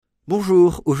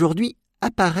Bonjour, aujourd'hui,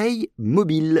 appareil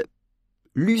mobile.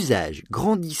 L'usage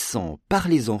grandissant par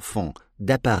les enfants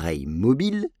d'appareils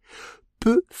mobiles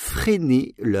peut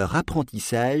freiner leur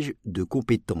apprentissage de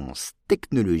compétences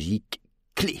technologiques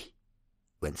clés.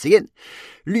 Once again,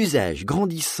 l'usage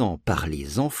grandissant par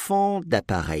les enfants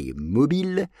d'appareils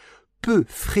mobiles peut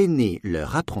freiner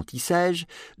leur apprentissage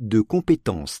de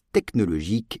compétences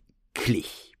technologiques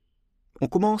clés. On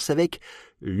commence avec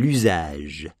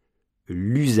l'usage.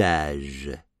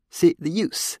 L'usage, c'est the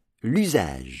use,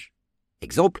 l'usage.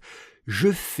 Exemple,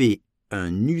 je fais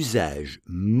un usage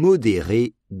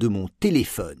modéré de mon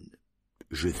téléphone.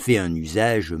 Je fais un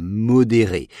usage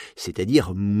modéré,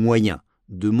 c'est-à-dire moyen,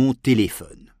 de mon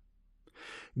téléphone.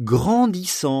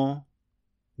 Grandissant,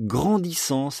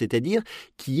 c'est-à-dire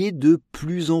qui est de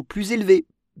plus en plus élevé,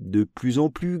 de plus en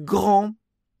plus grand,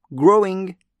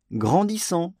 growing,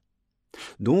 grandissant.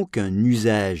 Donc un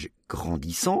usage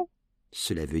grandissant,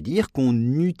 cela veut dire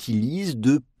qu'on utilise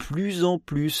de plus en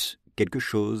plus quelque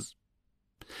chose.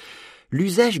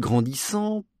 L'usage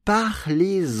grandissant par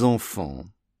les enfants.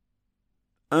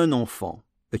 Un enfant,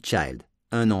 a child,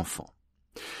 un enfant.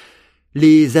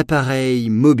 Les appareils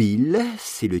mobiles,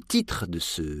 c'est le titre de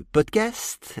ce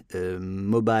podcast.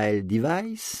 Mobile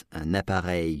device, un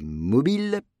appareil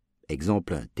mobile,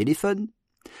 exemple un téléphone,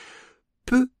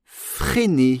 peut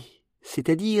freiner,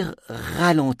 c'est-à-dire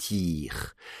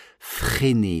ralentir.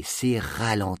 Freiner, c'est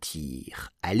ralentir,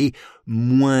 aller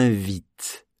moins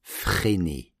vite,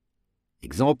 freiner.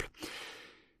 Exemple,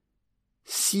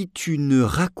 si tu ne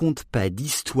racontes pas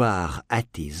d'histoire à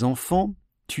tes enfants,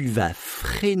 tu vas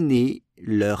freiner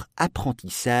leur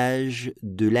apprentissage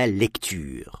de la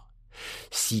lecture.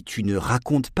 Si tu ne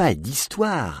racontes pas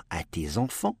d'histoire à tes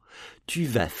enfants, tu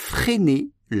vas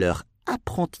freiner leur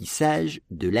apprentissage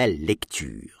de la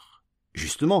lecture.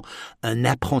 Justement, un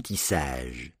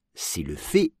apprentissage, c'est le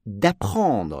fait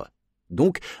d'apprendre.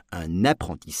 Donc, un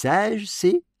apprentissage,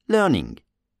 c'est learning.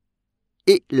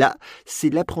 Et là, c'est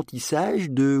l'apprentissage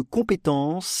de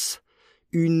compétences.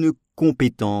 Une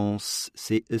compétence,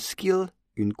 c'est a skill,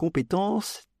 une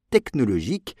compétence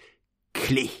technologique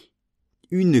clé.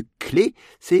 Une clé,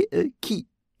 c'est a key,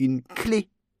 une clé.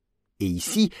 Et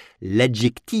ici,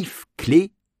 l'adjectif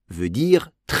clé veut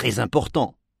dire très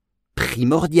important,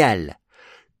 primordial,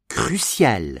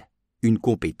 crucial. Une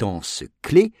compétence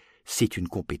clé, c'est une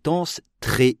compétence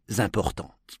très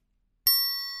importante.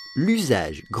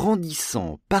 L'usage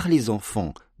grandissant par les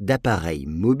enfants d'appareils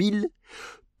mobiles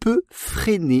peut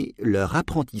freiner leur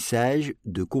apprentissage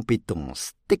de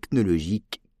compétences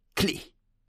technologiques clés.